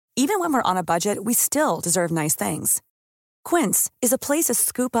Even when we're on a budget, we still deserve nice things. Quince is a place to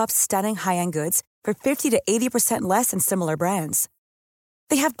scoop up stunning high-end goods for 50 to 80% less than similar brands.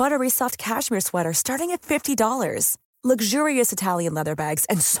 They have buttery soft cashmere sweaters starting at $50, luxurious Italian leather bags,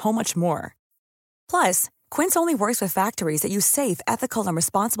 and so much more. Plus, Quince only works with factories that use safe, ethical, and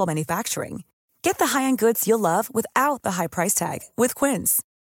responsible manufacturing. Get the high-end goods you'll love without the high price tag with Quince.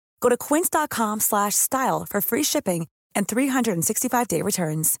 Go to quince.com/style for free shipping and 365-day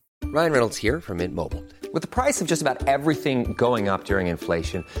returns. Ryan Reynolds here from Mint Mobile. With the price of just about everything going up during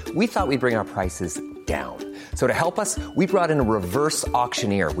inflation, we thought we'd bring our prices down. So to help us, we brought in a reverse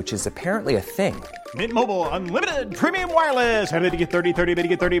auctioneer, which is apparently a thing. Mint Mobile Unlimited Premium Wireless. How to get 30, 30, how to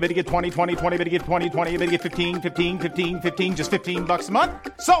get 30, how to get 20, 20, 20, how to get 20, 20, how to get 15, 15, 15, 15, just $15 a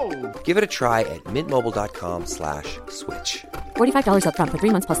month? Sold! Give it a try at mintmobile.com/switch. $45 up front for 3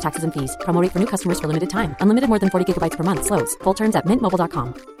 months plus taxes and fees. Promo rate for new customers for limited time. Unlimited more than 40 gigabytes per month. Slows full terms at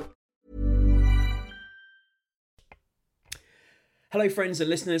mintmobile.com. Hello friends and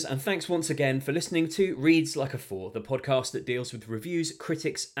listeners, and thanks once again for listening to Reads Like a Four, the podcast that deals with reviews,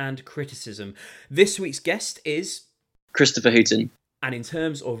 critics and criticism. This week's guest is Christopher Hooton. And in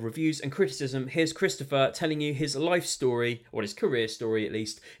terms of reviews and criticism, here's Christopher telling you his life story, or his career story at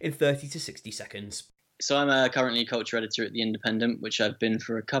least, in 30 to 60 seconds. So I'm currently culture editor at The Independent, which I've been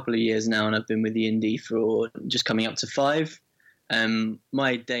for a couple of years now, and I've been with The Indie for just coming up to 5.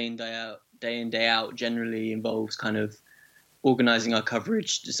 My day in, day out generally involves kind of organising our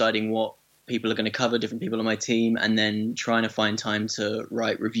coverage, deciding what people are going to cover, different people on my team, and then trying to find time to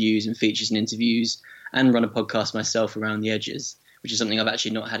write reviews and features and interviews and run a podcast myself around the edges, which is something I've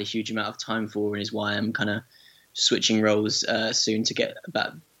actually not had a huge amount of time for, and is why I'm kind of switching roles soon to get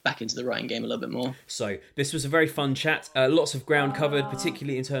back into the writing game a little bit more. So this was a very fun chat, lots of ground covered,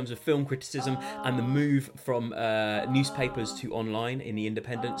 particularly in terms of film criticism and the move from newspapers to online in The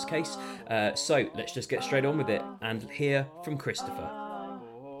Independent's case. So let's just get straight on with it and hear from Christopher.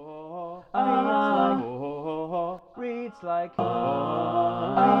 Reads like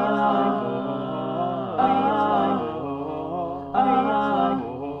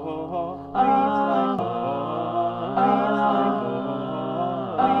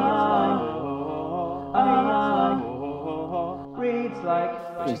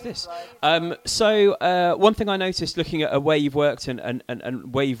What is this? One thing I noticed looking at where you've worked and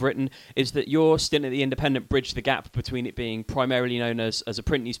where you've written is that your stint at The Independent bridged the gap between it being primarily known as a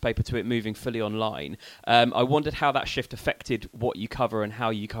print newspaper to it moving fully online. I wondered how that shift affected what you cover and how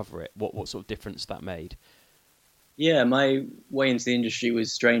you cover it, what sort of difference that made. Yeah, my way into the industry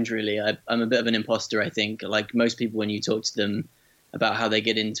was strange, really. I'm a bit of an imposter, I think. Like most people, when you talk to them about how they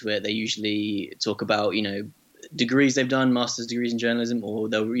get into it, they usually talk about, degrees they've done, master's degrees in journalism, or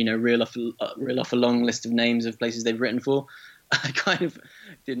they'll reel off a long list of names of places they've written for. I kind of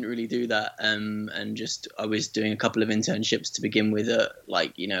didn't really do that, and just I was doing a couple of internships to begin with at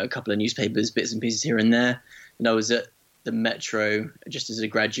a couple of newspapers, bits and pieces here and there. And I was at the Metro just as a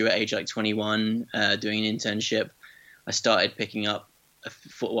graduate, age 21, doing an internship. I started picking up,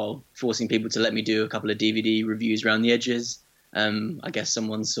 forcing people to let me do a couple of DVD reviews around the edges. I guess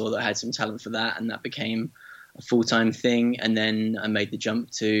someone saw that I had some talent for that, and that became a full-time thing. And then I made the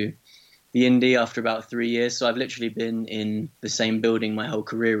jump to the Indie after about 3 years. So I've literally been in the same building my whole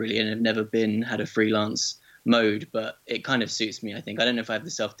career, really, and I've never had a freelance mode, but it kind of suits me, I think. I don't know if I have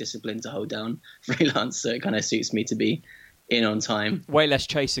the self-discipline to hold down freelance, so it kind of suits me to be in on time. Way less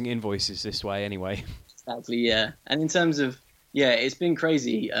chasing invoices this way anyway. Exactly, yeah. And in terms of, it's been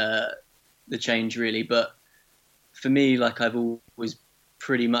crazy, the change, really. But for me, I've always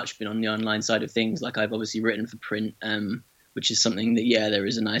pretty much been on the online side of things. I've obviously written for print, which is something that, there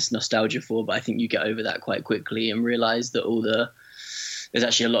is a nice nostalgia for, but I think you get over that quite quickly and realize that there's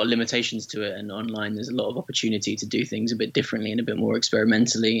actually a lot of limitations to it, and online there's a lot of opportunity to do things a bit differently and a bit more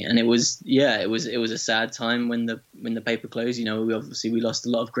experimentally. And it was a sad time when the paper closed. We lost a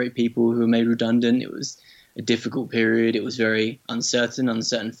lot of great people who were made redundant. It was a difficult period. It was very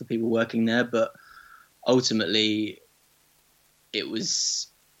uncertain for people working there, but ultimately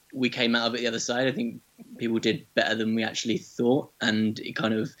we came out of it the other side. I think people did better than we actually thought, and it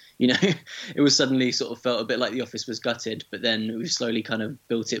kind of, it was suddenly sort of felt a bit like the office was gutted, but then we slowly kind of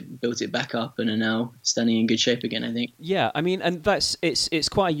built it back up and are now standing in good shape again, I think. Yeah, I mean, and it's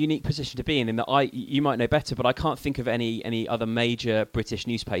quite a unique position to be in that you might know better, but I can't think of any other major British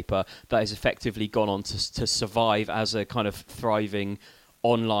newspaper that has effectively gone on to survive as a kind of thriving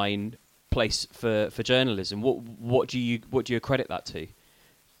online place for journalism. What do you accredit that to?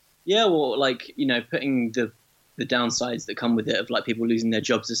 Yeah, well, putting the downsides that come with it of people losing their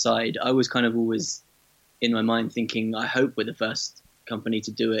jobs aside, I was kind of always in my mind thinking, I hope we're the first company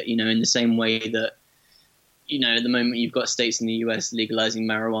to do it. In the same way that, at the moment you've got states in the US legalizing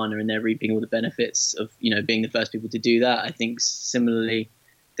marijuana and they're reaping all the benefits of, being the first people to do that. I think similarly,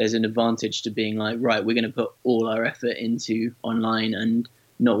 there's an advantage to being like, right, we're going to put all our effort into online and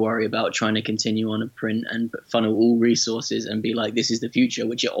not worry about trying to continue on a print and funnel all resources and be like, this is the future,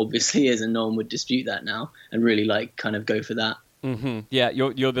 which it obviously is, and no one would dispute that now, and really like kind of go for that. Mm-hmm. Yeah,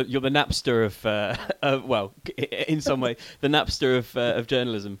 you're the Napster of well, in some way, the Napster of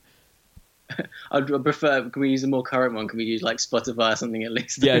journalism. I'd prefer. Can we use a more current one? Can we use like Spotify or something at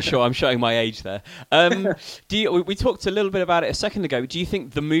least? Yeah, sure. I'm showing my age there. We talked a little bit about it a second ago. Do you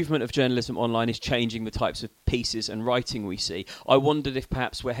think the movement of journalism online is changing the types of pieces and writing we see? I wondered if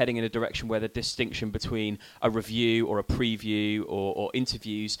perhaps we're heading in a direction where the distinction between a review or a preview or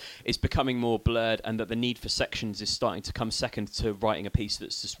interviews is becoming more blurred, and that the need for sections is starting to come second to writing a piece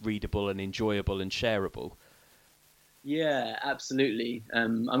that's just readable and enjoyable and shareable. Yeah, absolutely.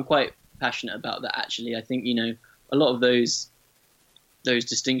 I'm quite passionate about that, actually. I think a lot of those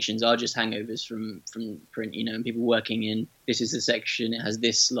distinctions are just hangovers from print, and people working in, this is the section, it has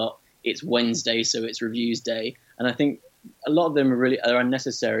this slot, it's Wednesday, so it's reviews day, and I think a lot of them are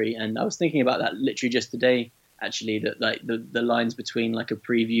unnecessary. And I was thinking about that literally just today, actually, that like the lines between like a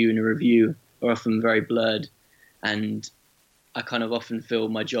preview and a review are often very blurred, and I kind of often feel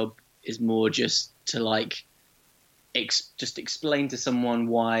my job is more just to like just explain to someone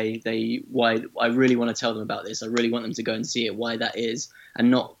why I really want to tell them about this. I really want them to go and see it, why that is,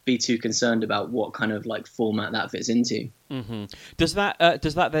 and not be too concerned about what kind of like format that fits into. Mm-hmm. Does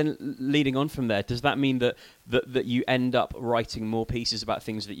that then, leading on from there, does that mean that you end up writing more pieces about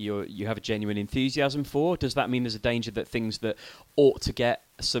things that you have a genuine enthusiasm for? Does that mean there's a danger that things that ought to get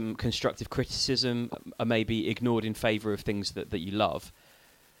some constructive criticism are maybe ignored in favour of things that you love?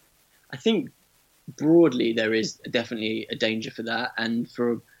 I think broadly there is definitely a danger for that, and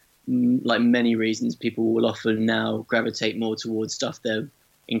for like many reasons, people will often now gravitate more towards stuff they're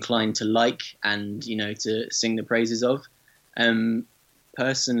inclined to like and to sing the praises of.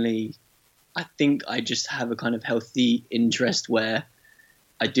 Personally, I think I just have a kind of healthy interest where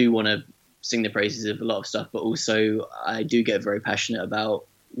I do want to sing the praises of a lot of stuff, but also I do get very passionate about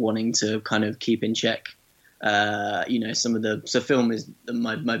wanting to kind of keep in check so film is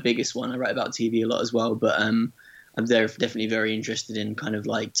my biggest one. I write about TV a lot as well, but I'm definitely very interested in kind of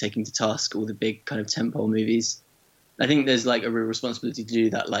like taking to task all the big kind of tentpole movies. I think there's like a real responsibility to do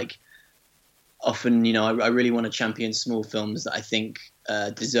that. Like often, I really want to champion small films that I think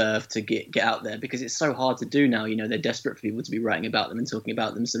deserve to get out there, because it's so hard to do now. They're desperate for people to be writing about them and talking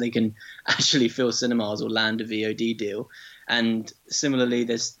about them so they can actually fill cinemas or land a VOD deal. And similarly,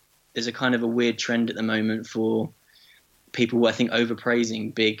 there's a kind of a weird trend at the moment for people, I think,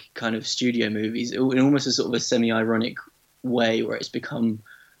 overpraising big kind of studio movies in almost a sort of a semi-ironic way, where it's become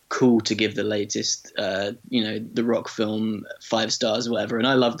cool to give the latest, The Rock film 5 stars or whatever. And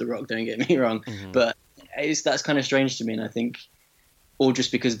I love The Rock, don't get me wrong, but that's kind of strange to me. And I think, or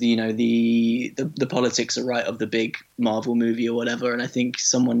just because the politics are right of the big Marvel movie or whatever. And I think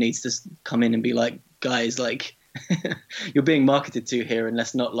someone needs to come in and be like, guys, like, you're being marketed to here, and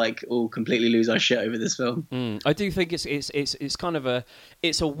let's not like all completely lose our shit over this film. I do think it's kind of a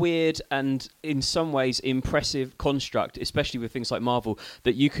weird and in some ways impressive construct, especially with things like Marvel,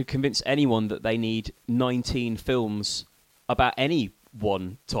 that you could convince anyone that they need 19 films about any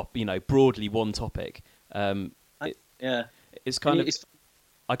one broadly one topic. It's kind of.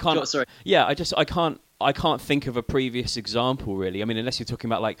 I can't. Sorry. Yeah, I can't think of a previous example, really. I mean, unless you're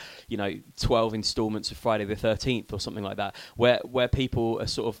talking about 12 installments of Friday the 13th or something like that, where people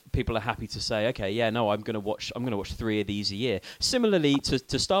are happy to say, okay, yeah, no, I'm going to watch 3 of these a year. Similarly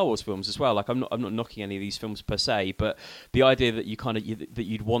to Star Wars films as well. Like I'm not knocking any of these films per se, but the idea that that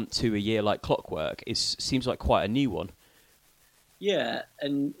you'd want 2 a year like clockwork seems like quite a new one. Yeah,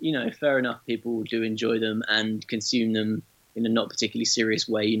 and fair enough. People do enjoy them and consume them in a not particularly serious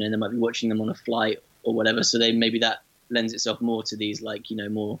way. They might be watching them on a flight or whatever, so maybe that lends itself more to these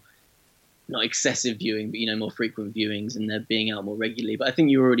more not excessive viewing, but more frequent viewings, and they're being out more regularly. But I think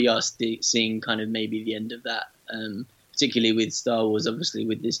you already are seeing kind of maybe the end of that, particularly with Star Wars, obviously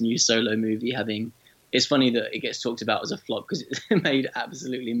with this new Solo movie having. It's funny that it gets talked about as a flop because it made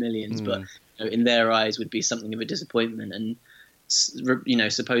absolutely millions, but in their eyes would be something of a disappointment. And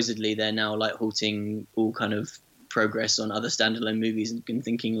supposedly they're now like halting all kind of progress on other standalone movies and been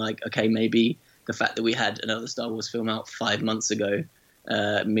thinking like, okay, maybe the fact that we had another Star Wars film out 5 months ago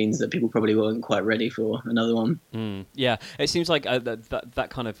means that people probably weren't quite ready for another one. Yeah, it seems like that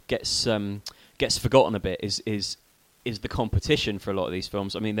kind of gets forgotten a bit. Is is the competition for a lot of these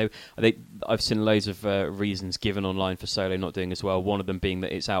films. I mean, I've seen loads of reasons given online for Solo not doing as well. One of them being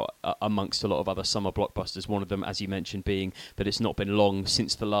that it's out amongst a lot of other summer blockbusters. One of them, as you mentioned, being that it's not been long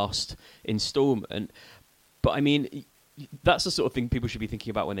since the last installment. But I mean, that's the sort of thing people should be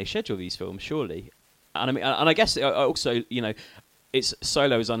thinking about when they schedule these films, surely. And I mean, and I guess also, you know,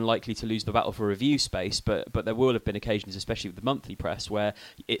 Solo is unlikely to lose the battle for review space, but there will have been occasions, especially with the monthly press, where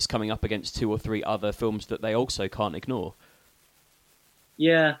it's coming up against 2 or 3 other films that they also can't ignore.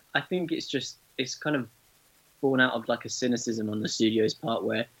 Yeah, I think it's kind of born out of like a cynicism on the studio's part,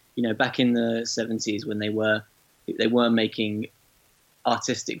 where, you know, back in the 70s when they were making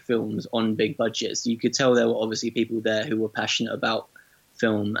artistic films on big budgets, you could tell there were obviously people there who were passionate about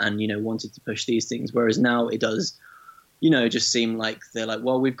film and, you know, wanted to push these things, whereas now it does, you know, just seem like they're like,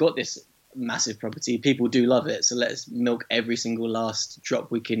 well, we've got this massive property, people do love it, so let's milk every single last drop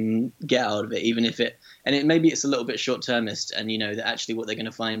we can get out of it, even if maybe it's a little bit short-termist, and, you know, that actually what they're going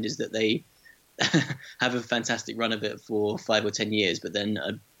to find is that they have a fantastic run of it for 5 or 10 years, but then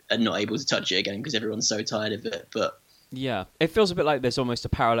are not able to touch it again because everyone's so tired of it. But yeah, it feels a bit like there's almost a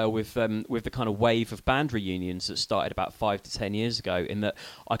parallel with the kind of wave of band reunions that started about 5 to 10 years ago, in that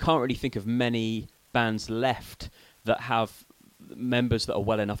I can't really think of many bands left that have members that are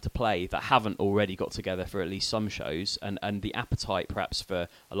well enough to play that haven't already got together for at least some shows, and the appetite perhaps for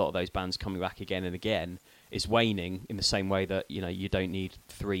a lot of those bands coming back again and again is waning, in the same way that, you know, you don't need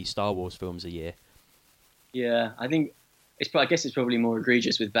 3 Star Wars films a year. Yeah, I guess it's probably more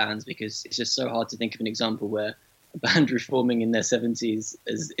egregious with bands, because it's just so hard to think of an example where a band reforming in their 70s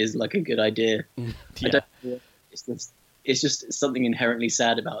is like a good idea. Yeah. It's just something inherently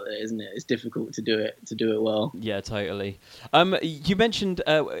sad about it, isn't it? It's difficult to do it well. Yeah, totally. You mentioned,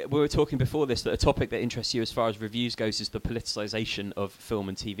 we were talking before this, that a topic that interests you as far as reviews goes is the politicisation of film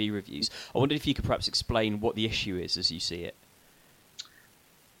and TV reviews. I wondered if you could perhaps explain what the issue is as you see it.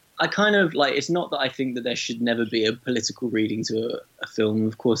 I kind of like, it's not that I think that there should never be a political reading to a film.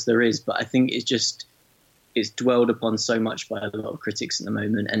 Of course there is, but I think it's dwelled upon so much by a lot of critics at the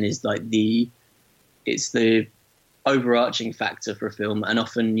moment, and is like it's the overarching factor for a film, and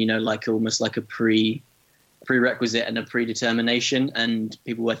often, you know, like almost like a prerequisite and a predetermination, and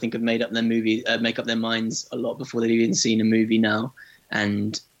people, I think, have make up their minds a lot before they've even seen a movie now,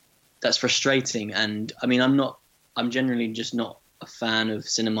 and that's frustrating. And I mean, I'm generally just not a fan of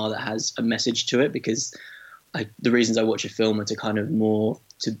cinema that has a message to it, because the reasons I watch a film are to kind of more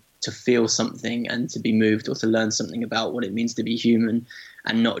to feel something and to be moved, or to learn something about what it means to be human,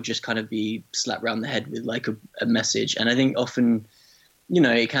 and not just kind of be slapped around the head with like a message. And I think often, you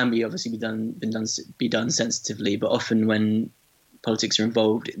know, it can be obviously be done sensitively, but often when politics are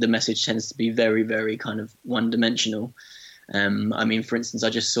involved, the message tends to be very, very kind of one-dimensional. I mean, for instance, I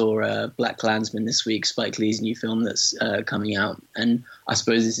just saw Black Klansman this week, Spike Lee's new film that's coming out, and I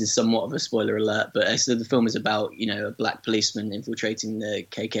suppose this is somewhat of a spoiler alert, but so the film is about, you know, a black policeman infiltrating the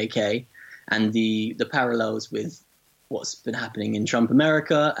KKK, and the parallels with what's been happening in Trump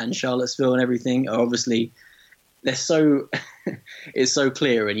America and Charlottesville and everything are obviously, they're so it's so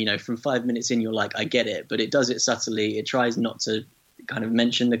clear, and, you know, from 5 minutes in you're like, I get it, but it does it subtly. It tries not to kind of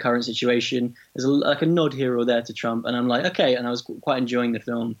mention the current situation. There's like a nod here or there to Trump, and I'm like, okay, and I was quite enjoying the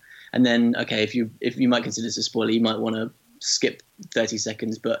film. And then, okay, if you might consider this a spoiler, you might want to skip 30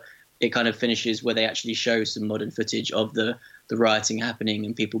 seconds, but it kind of finishes where they actually show some modern footage of the rioting happening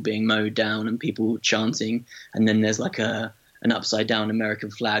and people being mowed down and people chanting, and then there's like an upside down American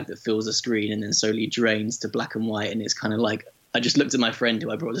flag that fills the screen and then slowly drains to black and white, and it's kind of like, I just looked at my friend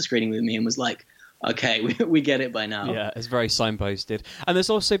who I brought the screening with me and was like, okay, we get it by now. Yeah, it's very signposted. And there's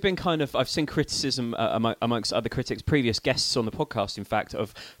also been kind of, I've seen criticism amongst other critics, previous guests on the podcast, in fact,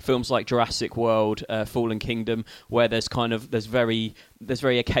 of films like Jurassic World, Fallen Kingdom, where there's very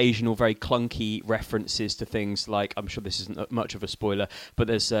occasional, very clunky references to things like, I'm sure this isn't much of a spoiler, but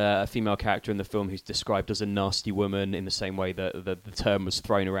there's a female character in the film who's described as a nasty woman, in the same way that the term was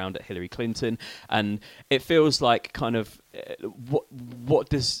thrown around at Hillary Clinton. And it feels like kind of, what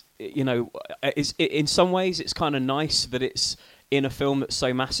does, you know, in some ways it's kind of nice that it's in a film that's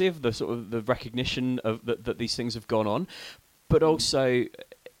so massive, the sort of the recognition of that these things have gone on, but also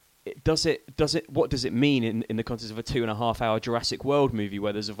what does it mean in the context of a 2.5 hour Jurassic World movie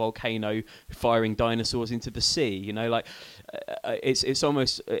where there's a volcano firing dinosaurs into the sea? You know, like it's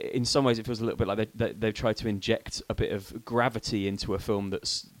almost, in some ways it feels a little bit like they've tried to inject a bit of gravity into a film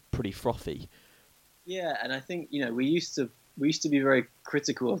that's pretty frothy. Yeah, and I think, you know, we used to be very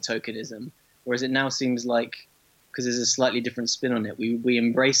critical of tokenism, whereas it now seems like, because there's a slightly different spin on it, we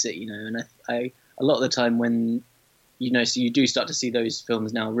embrace it, you know. And I a lot of the time when, you know, so you do start to see those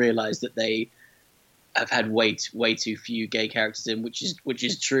films now realize that they have had way too few gay characters in, which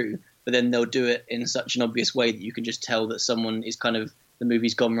is true. But then they'll do it in such an obvious way that you can just tell that someone is kind of, the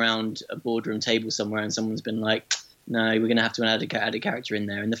movie's gone round a boardroom table somewhere and someone's been like, no, we're going to have to add a character in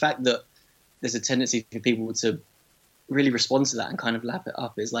there. And the fact that there's a tendency for people to really respond to that and kind of lap it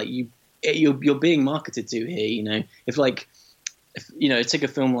up is like you're being marketed to here. You know, if you know, take a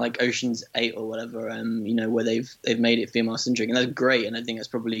film like Ocean's 8 or whatever, you know, where they've made it female centric, and that's great, and I think that's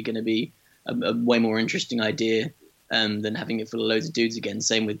probably going to be a way more interesting idea than having it full of loads of dudes again.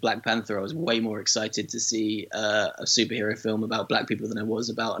 Same with Black Panther. I was way more excited to see a superhero film about black people than I was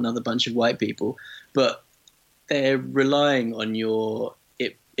about another bunch of white people. But they're relying on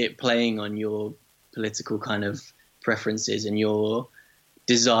it playing on your political kind of preferences and your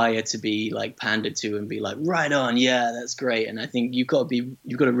desire to be like pandered to and be like, right on, yeah, that's great. And I think you've got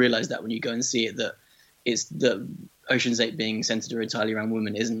to realize that when you go and see it, that it's the Ocean's 8 being centered entirely around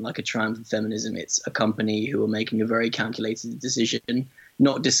women isn't like a triumph of feminism. It's a company who are making a very calculated decision,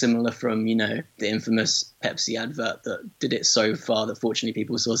 not dissimilar from, you know, the infamous Pepsi advert that did it so far that fortunately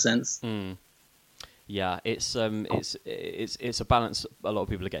people saw sense. Yeah, it's a balance a lot of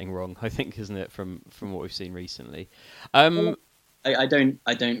people are getting wrong, I think, isn't it, from what we've seen recently. I don't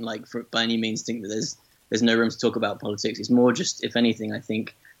like by any means think that there's no room to talk about politics. It's more just, if anything, I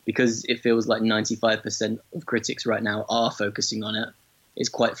think because it feels like 95% of critics right now are focusing on it, it's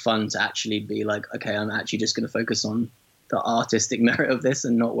quite fun to actually be like, okay, I'm actually just going to focus on the artistic merit of this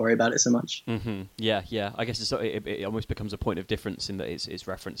and not worry about it so much. Mm-hmm. Yeah. I guess it almost becomes a point of difference in that it's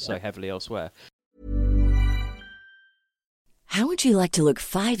referenced so heavily elsewhere. How would you like to look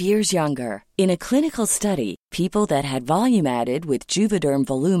 5 years younger? In a clinical study, people that had volume added with Juvederm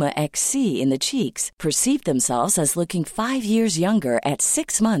Voluma XC in the cheeks perceived themselves as looking 5 years younger at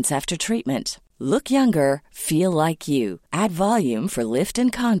 6 months after treatment. Look younger, feel like you. Add volume for lift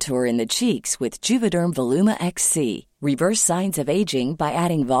and contour in the cheeks with Juvederm Voluma XC. Reverse signs of aging by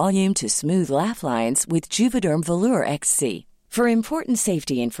adding volume to smooth laugh lines with Juvederm Volure XC. For important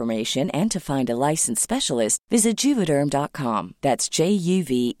safety information and to find a licensed specialist, visit Juvederm.com. That's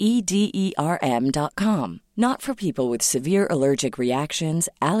JUVEDERM.com. Not for people with severe allergic reactions,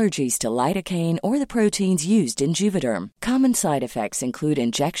 allergies to lidocaine, or the proteins used in Juvederm. Common side effects include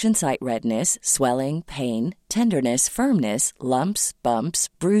injection site redness, swelling, pain, tenderness, firmness, lumps, bumps,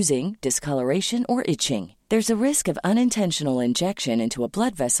 bruising, discoloration, or itching. There's a risk of unintentional injection into a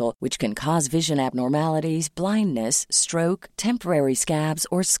blood vessel, which can cause vision abnormalities, blindness, stroke, temporary scabs,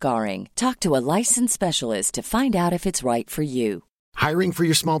 or scarring. Talk to a licensed specialist to find out if it's right for you. Hiring for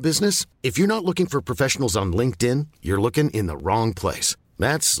your small business? If you're not looking for professionals on LinkedIn, you're looking in the wrong place.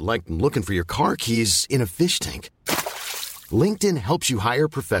 That's like looking for your car keys in a fish tank. LinkedIn helps you hire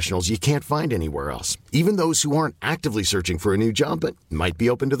professionals you can't find anywhere else, even those who aren't actively searching for a new job but might be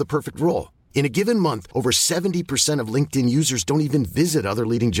open to the perfect role. In a given month, over 70% of LinkedIn users don't even visit other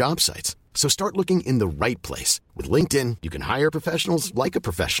leading job sites. So start looking in the right place. With LinkedIn, you can hire professionals like a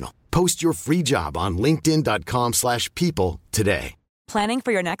professional. Post your free job on linkedin.com/people today. Planning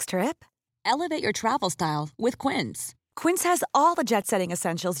for your next trip? Elevate your travel style with Quince. Quince has all the jet-setting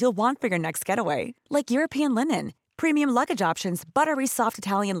essentials you'll want for your next getaway, like European linen, premium luggage options, buttery soft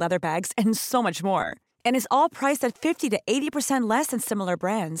Italian leather bags, and so much more. And is all priced at 50 to 80% less than similar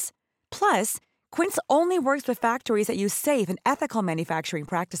brands. Plus, Quince only works with factories that use safe and ethical manufacturing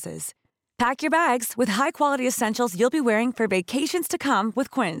practices. Pack your bags with high-quality essentials you'll be wearing for vacations to come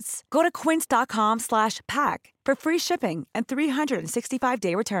with Quince. Go to quince.com/pack for free shipping and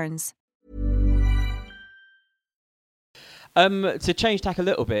 365-day returns. To change tack a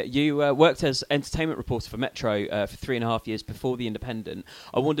little bit, you worked as entertainment reporter for Metro for 3.5 years before The Independent.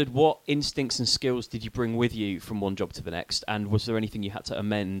 I wondered what instincts and skills did you bring with you from one job to the next, and was there anything you had to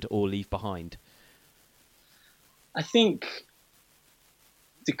amend or leave behind? I think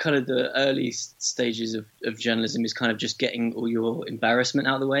the early stages of journalism is kind of just getting all your embarrassment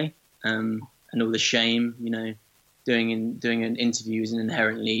out of the way, and all the shame. You know, doing an interview is an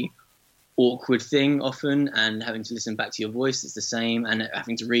inherently awkward thing often, and having to listen back to your voice is the same, and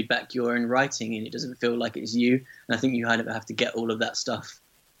having to read back your own writing and it doesn't feel like it's you. And I think you kind of have to get all of that stuff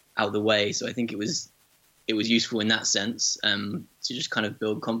out of the way. So I think it was useful in that sense, to just kind of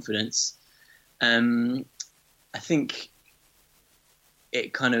build confidence. I think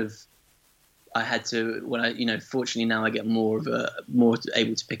it kind of, I had to, fortunately now I get more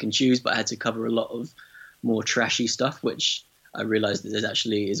able to pick and choose, but I had to cover a lot of more trashy stuff, which I realised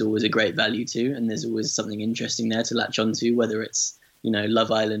that is always a great value to, and there's always something interesting there to latch onto, whether it's,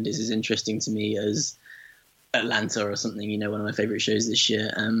 Love Island is as interesting to me as Atlanta or something, one of my favourite shows this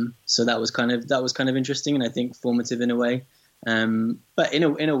year. So that was kind of interesting, and I think formative in a way. But in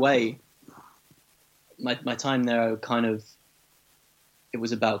a way, my time there, it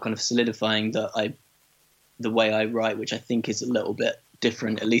was about kind of solidifying the way I write, which I think is a little bit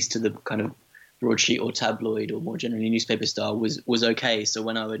different, at least to the kind of broadsheet or tabloid or more generally newspaper style, was okay. So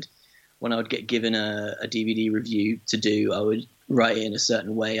when I would get given a DVD review to do, I would write it in a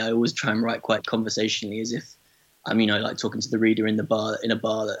certain way. I always try and write quite conversationally, as if I'm, like talking to the reader in a bar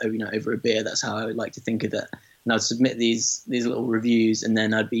that, over a beer. That's how I would like to think of it. And I'd submit these little reviews, and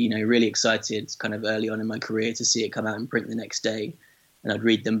then I'd be, really excited kind of early on in my career to see it come out in print the next day. And I'd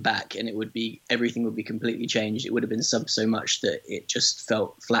read them back, and everything would be completely changed. It would have been subbed so much that it just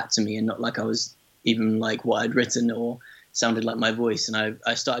felt flat to me and not like I was even like what I'd written or sounded like my voice. And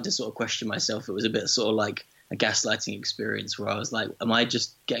I started to sort of question myself. It was a bit sort of like a gaslighting experience where I was like, am I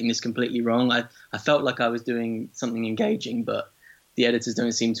just getting this completely wrong? I felt like I was doing something engaging, but the editors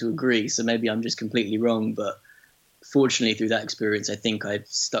don't seem to agree. So maybe I'm just completely wrong. But fortunately, through that experience, I think I've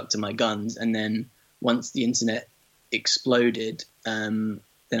stuck to my guns. And then once the internet exploded, then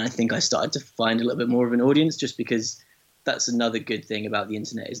I think I started to find a little bit more of an audience, just because that's another good thing about the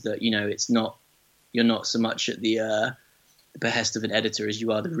internet, is that, you're not so much at the behest of an editor as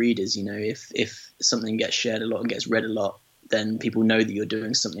you are the readers. If something gets shared a lot and gets read a lot, then people know that you're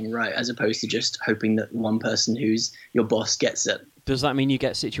doing something right, as opposed to just hoping that one person who's your boss gets it. Does that mean you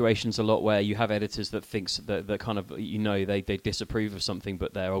get situations a lot where you have editors that thinks that kind of, they disapprove of something,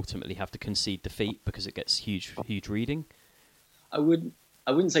 but they ultimately have to concede defeat because it gets huge reading? I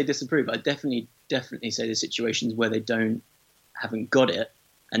wouldn't say disapprove. I definitely say the situations where they haven't got it,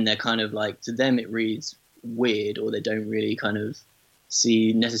 and they're kind of like, to them it reads weird, or they don't really kind of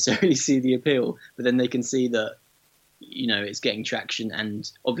necessarily see the appeal, but then they can see that, it's getting traction,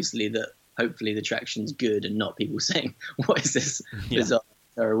 and obviously that hopefully the traction's good and not people saying, what is this bizarre,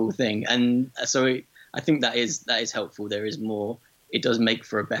 terrible thing? And so I think that is helpful. There is more. It does make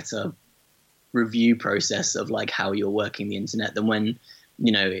for a better review process of like how you're working the internet than when,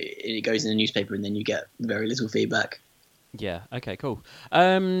 it goes in a newspaper and then you get very little feedback. Yeah. Okay. Cool.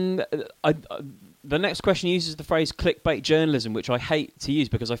 The next question uses the phrase clickbait journalism, which I hate to use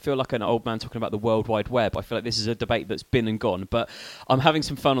because I feel like an old man talking about the World Wide Web. I feel like this is a debate that's been and gone, but I'm having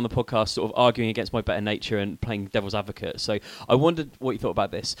some fun on the podcast sort of arguing against my better nature and playing devil's advocate. So I wondered what you thought about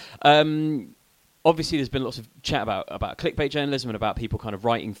this. Obviously, there's been lots of chat about clickbait journalism and about people kind of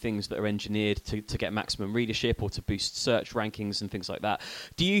writing things that are engineered to get maximum readership or to boost search rankings and things like that.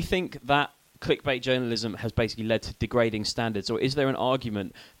 Do you think that clickbait journalism has basically led to degrading standards, or is there an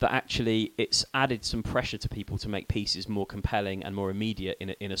argument that actually it's added some pressure to people to make pieces more compelling and more immediate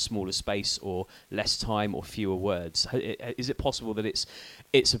in a smaller space or less time or fewer words? Is it possible that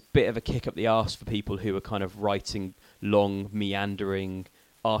it's a bit of a kick up the arse for people who are kind of writing long, meandering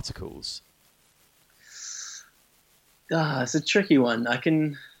articles? It's a tricky one. I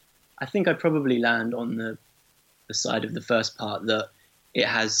think I'd probably land on the side of the first part, that it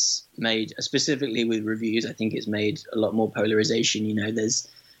has made, specifically with reviews, I think it's made a lot more polarization.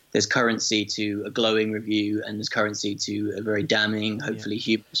 There's currency to a glowing review, and there's currency to a very damning, hopefully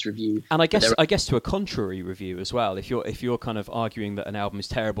humorous review. And I guess to a contrary review as well. If you're kind of arguing that an album is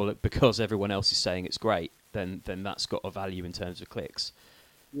terrible because everyone else is saying it's great, then that's got a value in terms of clicks.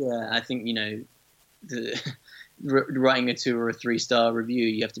 Yeah, I think writing a 2 or a 3-star review,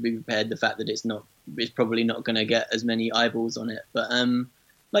 you have to be prepared the fact that it's probably not going to get as many eyeballs on it. But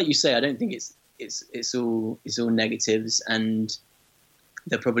like you say, I don't think it's all negatives, and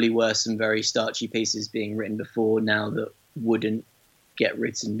there probably were some very starchy pieces being written before now that wouldn't get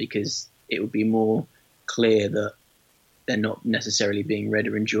written because it would be more clear that they're not necessarily being read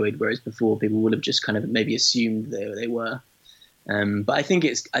or enjoyed, whereas before people would have just kind of maybe assumed they were. But I think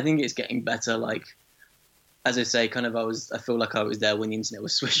it's getting better. Like, as I say, kind of I feel like I was there when the internet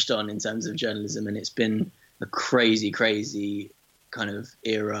was switched on in terms of journalism, and it's been a crazy kind of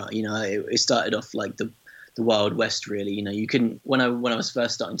era. It started off like the Wild West, really. You couldn't, when I was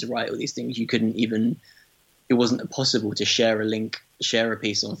first starting to write all these things, it wasn't possible to share a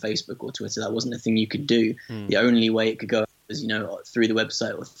piece on Facebook or Twitter. That wasn't a thing you could do. The only way it could go was, through the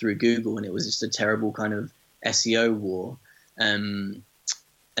website or through Google, and it was just a terrible kind of SEO war. And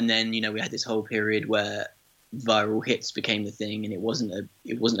then, we had this whole period where viral hits became the thing, and it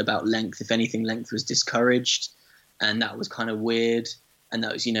wasn't about length. If anything, length was discouraged, and that was kind of weird. And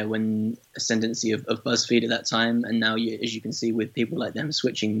that was, when ascendancy of BuzzFeed at that time. And now, as you can see, with people like them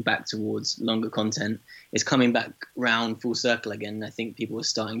switching back towards longer content, it's coming back round full circle again. I think people are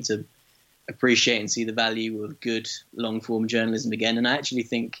starting to appreciate and see the value of good long-form journalism again. And I actually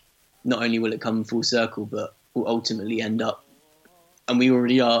think not only will it come full circle, but will ultimately end up, and we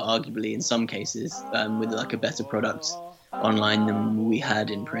already are arguably in some cases, with like a better product online than we had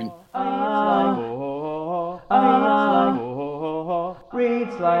in print.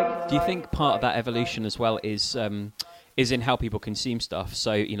 like. Do you think part of that evolution as well is in how people consume stuff?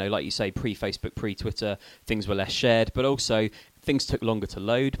 So, you know, like you say, pre-Facebook, pre-Twitter, things were less shared, but also things took longer to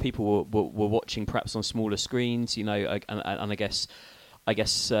load. People were watching perhaps on smaller screens, you know, and I guess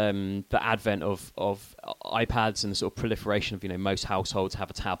the advent of iPads and the sort of proliferation of, you know, most households have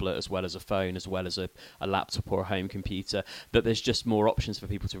a tablet as well as a phone, as well as a laptop or a home computer, that there's just more options for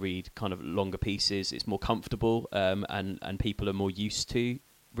people to read kind of longer pieces. It's more comfortable, and people are more used to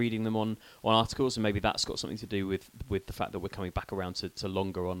reading them on articles, and maybe that's got something to do with the fact that we're coming back around to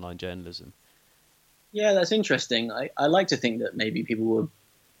longer online journalism. That's interesting. I like to think that maybe people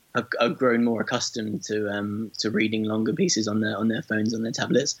have grown more accustomed to reading longer pieces on their phones, on their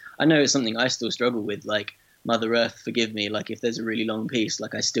tablets. I know it's something I still struggle with. Like, Mother Earth, forgive me. Like, if there's a really long piece,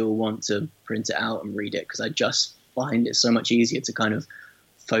 like, I still want to print it out and read it, because I just find it so much easier to kind of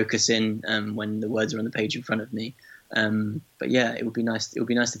focus in when the words are on the page in front of me. But yeah, it would be nice. It would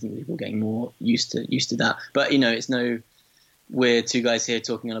be nice to think that people are getting more used to that. But, you know, we're two guys here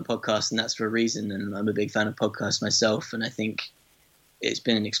talking on a podcast, and that's for a reason. And I'm a big fan of podcasts myself, and I think it's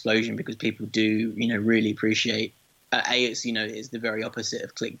been an explosion because people do, you know, really appreciate. It's, you know, it's the very opposite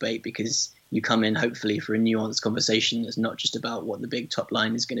of clickbait, because you come in hopefully for a nuanced conversation that's not just about what the big top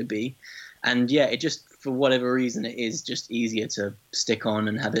line is going to be. And yeah, it just, for whatever reason, it is just easier to stick on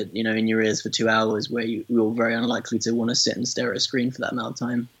and have it, you know, in your ears for 2 hours, where you're very unlikely to want to sit and stare at a screen for that amount of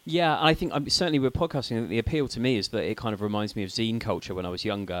time. Yeah, I think certainly with podcasting, the appeal to me is that it kind of reminds me of zine culture when I was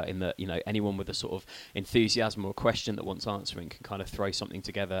younger, in that, you know, anyone with a sort of enthusiasm or a question that wants answering can kind of throw something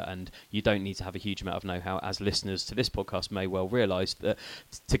together, and you don't need to have a huge amount of know-how, as listeners to this podcast may well realise, that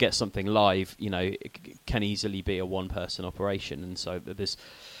to get something live, you know, it can easily be a one-person operation. And so there's,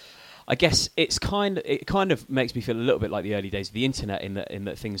 I guess it kind of makes me feel a little bit like the early days of the internet, in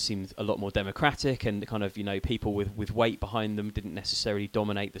that things seemed a lot more democratic, and kind of, you know, people with weight behind them didn't necessarily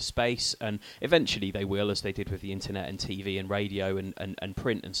dominate the space, and eventually they will, as they did with the internet and TV and radio and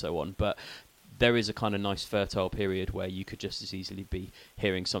print and so on. But there is a kind of nice fertile period where you could just as easily be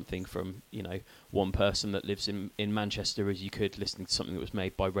hearing something from, you know, one person that lives in Manchester as you could listening to something that was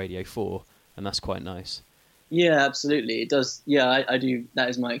made by Radio 4, and that's quite nice. Yeah, absolutely. It does. Yeah, I do. That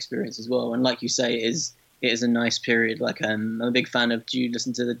is my experience as well. And like you say, it is a nice period. Like, I'm a big fan of. Do you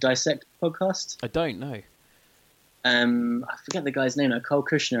listen to the Dissect podcast? I don't know. I forget the guy's name now. Cole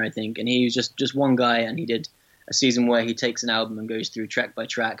Kushner, I think. And he was just one guy, and he did a season where he takes an album and goes through track by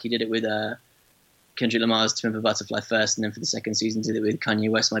track. He did it with Kendrick Lamar's "To Pimp a Butterfly" first, and then for the second season did it with Kanye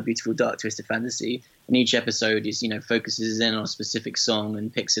West, "My Beautiful Dark Twisted Fantasy." And each episode is, you know, focuses in on a specific song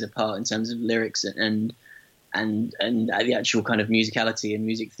and picks it apart in terms of lyrics and the actual kind of musicality and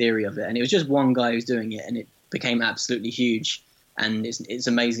music theory of it. And it was just one guy who's doing it, and it became absolutely huge. And it's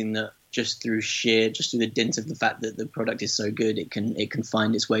amazing that just through the dint of the fact that the product is so good, it can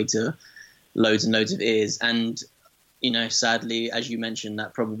find its way to loads and loads of ears. And, you know, sadly, as you mentioned,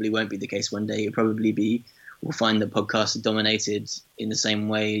 that probably won't be the case one day. We'll find that podcasts are dominated in the same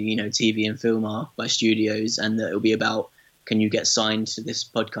way, you know, TV and film are, by studios, and that it'll be about, can you get signed to this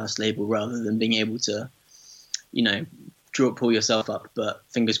podcast label, rather than being able to, you know, pull yourself up. But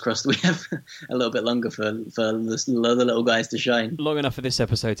fingers crossed we have a little bit longer for the little guys to shine. Long enough for this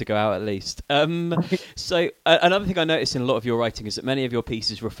episode to go out, at least. So another thing I noticed in a lot of your writing is that many of your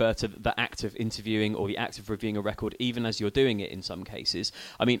pieces refer to the act of interviewing or the act of reviewing a record, even as you're doing it in some cases.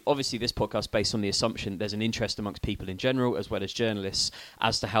 I mean, obviously this podcast is based on the assumption there's an interest amongst people in general, as well as journalists,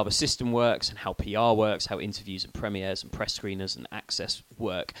 as to how the system works and how PR works, how interviews and premieres and press screeners and access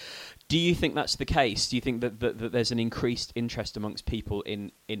work. Do you think that's the case? Do you think that there's an increased interest amongst people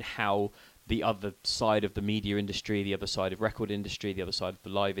in how the other side of the media industry, the other side of record industry, the other side of the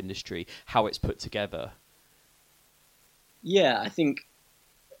live industry, how it's put together? Yeah, I think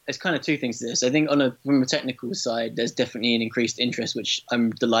there's kind of two things to this. I think from a technical side, there's definitely an increased interest, which I'm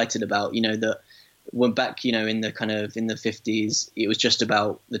delighted about. You know, that when back, you know, in the 50s, it was just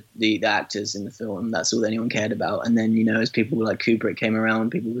about the actors in the film. That's all anyone cared about. And then, you know, as people like Kubrick came around,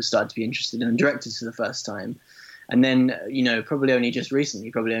 people started to be interested in directors for the first time. And then, you know, probably only just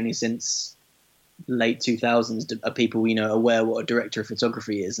recently, probably only since late 2000s, are people, you know, aware what a director of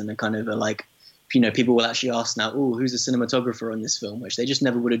photography is, and are kind of like, you know, people will actually ask now, oh, who's the cinematographer on this film, which they just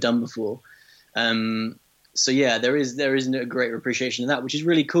never would have done before. So yeah, there is a greater appreciation of that, which is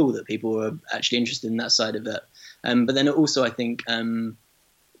really cool that people are actually interested in that side of it. But then also, I think,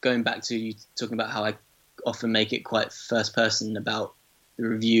 going back to you talking about how I often make it quite first person about the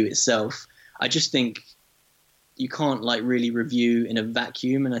review itself, I just think you can't like really review in a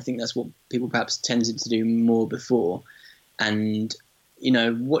vacuum, and I think that's what people perhaps tended to do more before. And, you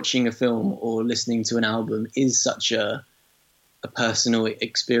know, watching a film or listening to an album is such a personal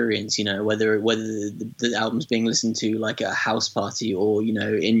experience, you know, whether the album's being listened to like at a house party or, you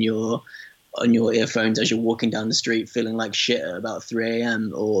know, on your earphones as you're walking down the street feeling like shit at about 3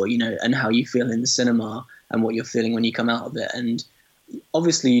 a.m. or, you know, and how you feel in the cinema and what you're feeling when you come out of it. And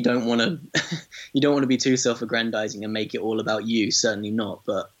obviously you don't want to be too self-aggrandizing and make it all about you, certainly not.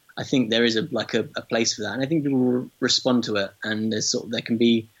 But I think there is a place for that. And I think people will respond to it. And there can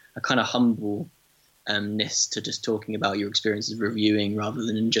be a kind of humbleness to just talking about your experiences reviewing rather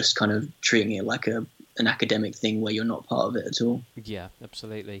than just kind of treating it like an academic thing where you're not part of it at all. Yeah,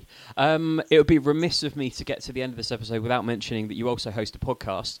 absolutely. It would be remiss of me to get to the end of this episode without mentioning that you also host a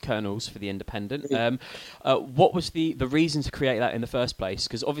podcast, Kernels, for The Independent. What was the reason to create that in the first place?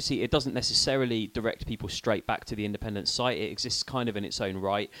 Because obviously it doesn't necessarily direct people straight back to The Independent site. It exists kind of in its own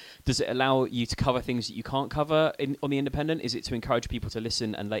right. Does it allow you to cover things that you can't cover on The Independent? Is it to encourage people to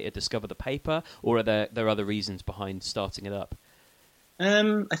listen and later discover the paper? Or are there other reasons behind starting it up?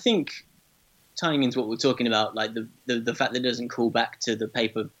 I think tying into what we're talking about, like the fact that it doesn't call back to the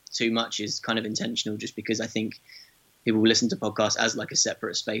paper too much is kind of intentional, just because I think people will listen to podcasts as like a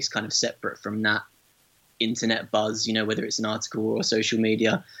separate space, kind of separate from that internet buzz, you know, whether it's an article or social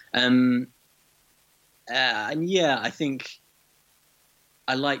media. And yeah, I think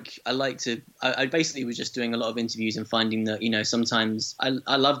I basically was just doing a lot of interviews and finding that, you know, sometimes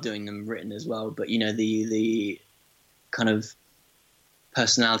I love doing them written as well, but, you know, the kind of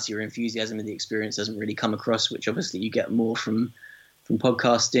personality or enthusiasm of the experience doesn't really come across, which obviously you get more from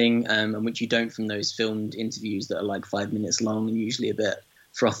podcasting, and which you don't from those filmed interviews that are like 5 minutes long and usually a bit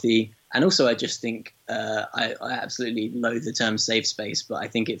frothy. And also I just think I absolutely loathe the term safe space, but I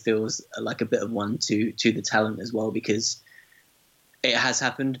think it feels like a bit of one to the talent as well, because it has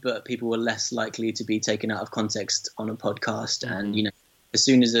happened, but people were less likely to be taken out of context on a podcast. Mm-hmm. And, you know, as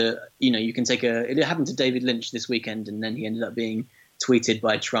soon as you can take it happened to David Lynch this weekend, and then he ended up being tweeted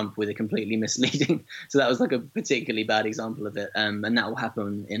by Trump with a completely misleading. So that was like a particularly bad example of it. And that will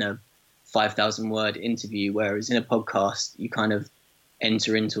happen in a 5,000 word interview, whereas in a podcast, you kind of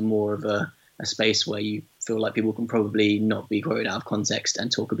enter into more of a space where you feel like people can probably not be quoted out of context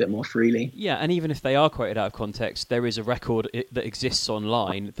and talk a bit more freely. Yeah, and even if they are quoted out of context, there is a record that exists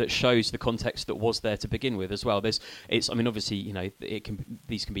online that shows the context that was there to begin with as well. Obviously, you know,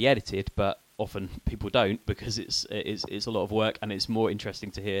 these can be edited, but often people don't, because it's a lot of work, and it's more interesting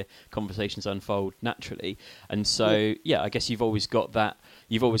to hear conversations unfold naturally. And so, yeah, I guess you've always got that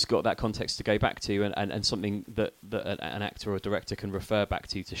context to go back to, and something that an actor or director can refer back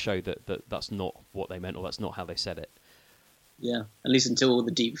to show that that's not what they meant, or that's not how they said it. Yeah, at least until all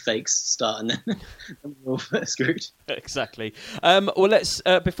the deep fakes start, and then we're all screwed. Exactly. Well, let's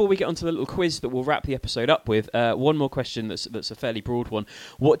before we get onto the little quiz that we'll wrap the episode up with, one more question that's a fairly broad one.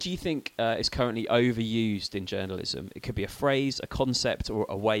 What do you think is currently overused in journalism? It could be a phrase, a concept, or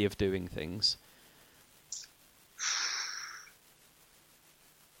a way of doing things.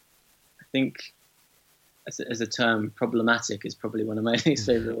 I think as a term, problematic is probably one of my least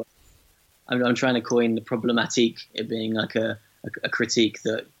favourite ones. I'm trying to coin the problematique, it being like a critique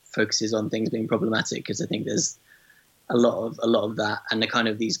that focuses on things being problematic, because I think there's a lot of that,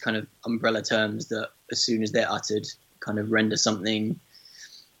 and these kind of umbrella terms that as soon as they're uttered kind of render something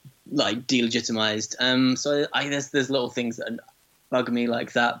like delegitimized. So I guess there's little things that bug me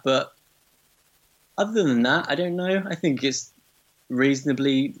like that, but other than that, I don't know. I think it's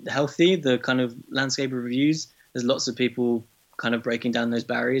reasonably healthy, the kind of landscape of reviews. There's lots of people kind of breaking down those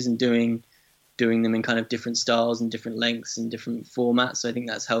barriers and doing them in kind of different styles and different lengths and different formats. So I think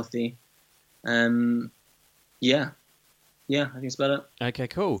that's healthy. Yeah, I think it's better. Okay,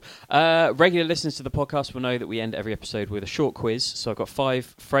 cool. Regular listeners to the podcast will know that we end every episode with a short quiz. So I've got 5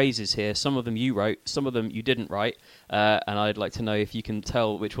 phrases here. Some of them you wrote, some of them you didn't write. And I'd like to know if you can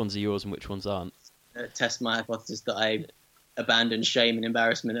tell which ones are yours and which ones aren't. Test my hypothesis that I abandoned shame and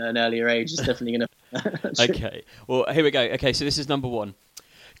embarrassment at an earlier age is definitely going to... Okay, well, here we go. Okay, so this is number 1.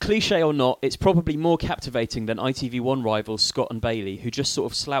 Cliche or not, it's probably more captivating than ITV1 rivals Scott and Bailey, who just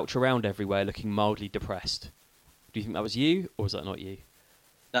sort of slouch around everywhere looking mildly depressed. Do you think that was you, or was that not you?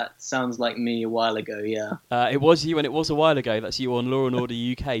 That sounds like me a while ago, yeah. It was you, and it was a while ago. That's you on Law & Order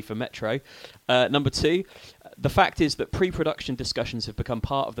UK for Metro. Number 2, the fact is that pre-production discussions have become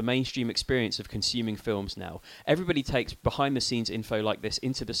part of the mainstream experience of consuming films now. Everybody takes behind-the-scenes info like this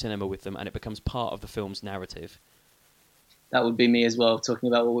into the cinema with them, and it becomes part of the film's narrative. That would be me as well, talking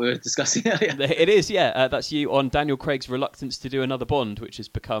about what we were discussing earlier. It is, yeah. That's you on Daniel Craig's reluctance to do another Bond, which has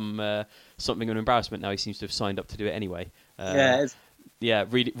become something of an embarrassment now. He seems to have signed up to do it anyway. Yeah,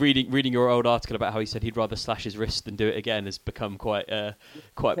 reading your old article about how he said he'd rather slash his wrist than do it again has become quite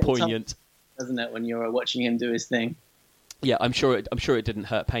poignant. Doesn't it, when you're watching him do his thing? Yeah, I'm sure it didn't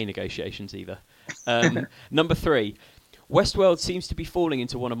hurt pay negotiations either. Number 3. Westworld seems to be falling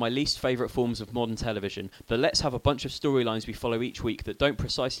into one of my least favourite forms of modern television. The let's have a bunch of storylines we follow each week that don't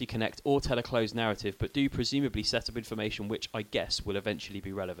precisely connect or tell a closed narrative, but do presumably set up information which I guess will eventually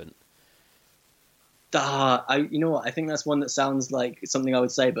be relevant. You know what? I think that's one that sounds like something I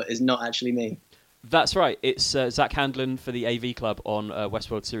would say, but is not actually me. That's right. It's Zach Handlen for the AV Club on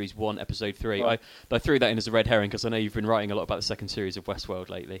Westworld Series 1, Episode 3. Right. I threw that in as a red herring because I know you've been writing a lot about the second series of Westworld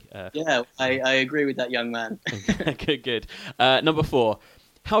lately. Yeah, I agree with that young man. Good. Number 4.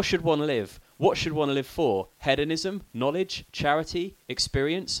 How should one live? What should one live for? Hedonism? Knowledge? Charity?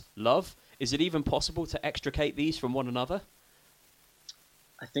 Experience? Love? Is it even possible to extricate these from one another?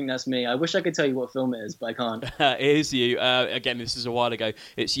 I think that's me. I wish I could tell you what film it is, but I can't. It is you. Again, this is a while ago.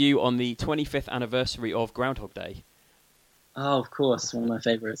 It's you on the 25th anniversary of Groundhog Day. Oh, of course. One of my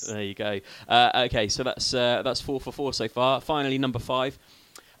favourites. There you go. Okay, so that's 4 for 4 so far. Finally, number 5.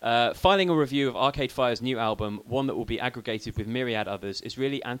 Filing a review of Arcade Fire's new album, one that will be aggregated with myriad others, is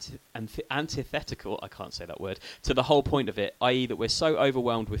really antithetical, I can't say that word, to the whole point of it, i.e. that we're so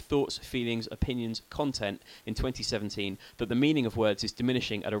overwhelmed with thoughts, feelings, opinions, content in 2017 that the meaning of words is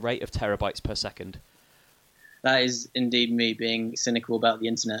diminishing at a rate of terabytes per second. That is indeed me being cynical about the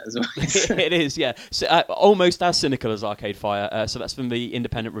internet as well. It is, yeah. So, almost as cynical as Arcade Fire. So that's from the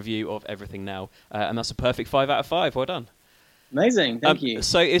independent review of Everything Now. And that's a perfect 5 out of 5. Well done. Amazing, thank you.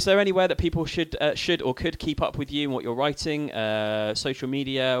 So is there anywhere that people should or could keep up with you and what you're writing, social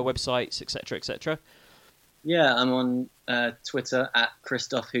media, websites, etc., etc.? Yeah, I'm on Twitter at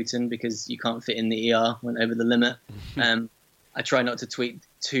Christoph Hooten because you can't fit in the ER, went over the limit. I try not to tweet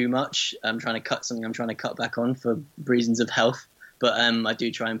too much. I'm trying to cut something I'm trying to cut back on for reasons of health. But I do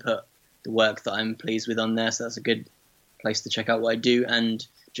try and put the work that I'm pleased with on there, so that's a good place to check out what I do, and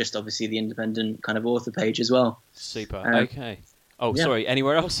just obviously the independent kind of author page as well. Super. Okay. Oh, yeah. Sorry.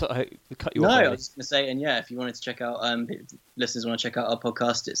 Anywhere else? I cut you off. No, I was just going to say, and yeah, if you wanted to check out, listeners want to check out our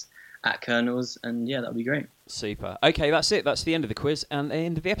podcast, it's at Kernels, and yeah, that'd be great. Super. Okay, that's it. That's the end of the quiz and the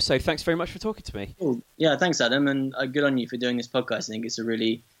end of the episode. Thanks very much for talking to me. Cool. Yeah, thanks, Adam, and good on you for doing this podcast. I think it's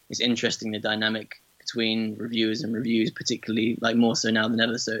interesting, the dynamic between reviewers and reviews, particularly like more so now than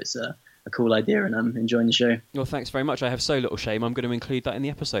ever. So it's a cool idea, and I'm enjoying the show. Well, thanks very much. I have so little shame. I'm going to include that in the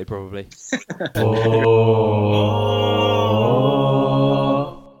episode, probably.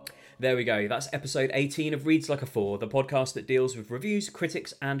 There we go. That's episode 18 of Reads Like a 4, the podcast that deals with reviews,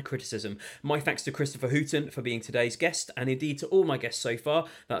 critics, and criticism. My thanks to Christopher Hooten for being today's guest, and indeed to all my guests so far.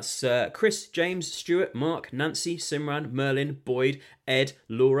 That's Chris, James, Stuart, Mark, Nancy, Simran, Merlin, Boyd, Ed,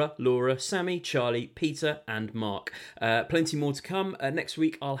 Laura, Sammy, Charlie, Peter, and Mark. Plenty more to come. Next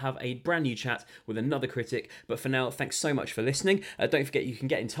week, I'll have a brand new chat with another critic. But for now, thanks so much for listening. Don't forget you can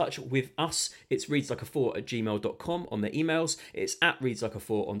get in touch with us. It's readslikeA4@gmail.com on the emails. It's at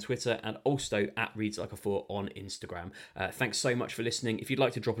readslikeA4 on Twitter, and also at readslikeA4 on Instagram. Thanks so much for listening. If you'd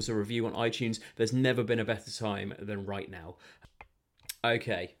like to drop us a review on iTunes, there's never been a better time than right now.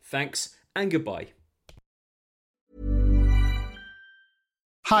 Okay, thanks and goodbye.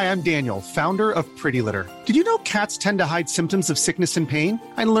 Hi, I'm Daniel, founder of Pretty Litter. Did you know cats tend to hide symptoms of sickness and pain?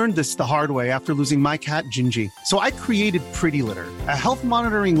 I learned this the hard way after losing my cat, Gingy. So I created Pretty Litter, a health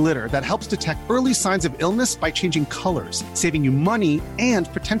monitoring litter that helps detect early signs of illness by changing colors, saving you money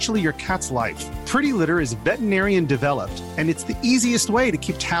and potentially your cat's life. Pretty Litter is veterinarian developed, and it's the easiest way to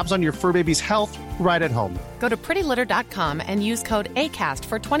keep tabs on your fur baby's health right at home. Go to prettylitter.com and use code ACAST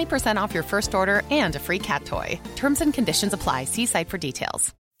for 20% off your first order and a free cat toy. Terms and conditions apply. See site for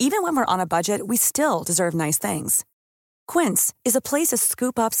details. Even when we're on a budget, we still deserve nice things. Quince is a place to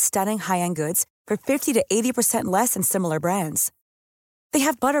scoop up stunning high-end goods for 50 to 80% less than similar brands. They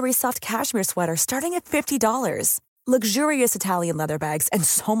have buttery soft cashmere sweaters starting at $50, luxurious Italian leather bags, and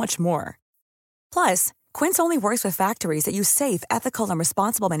so much more. Plus, Quince only works with factories that use safe, ethical, and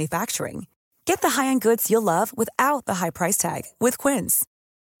responsible manufacturing. Get the high-end goods you'll love without the high price tag with Quince.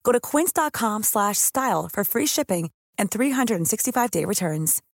 Go to quince.com/style for free shipping and 365-day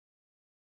returns.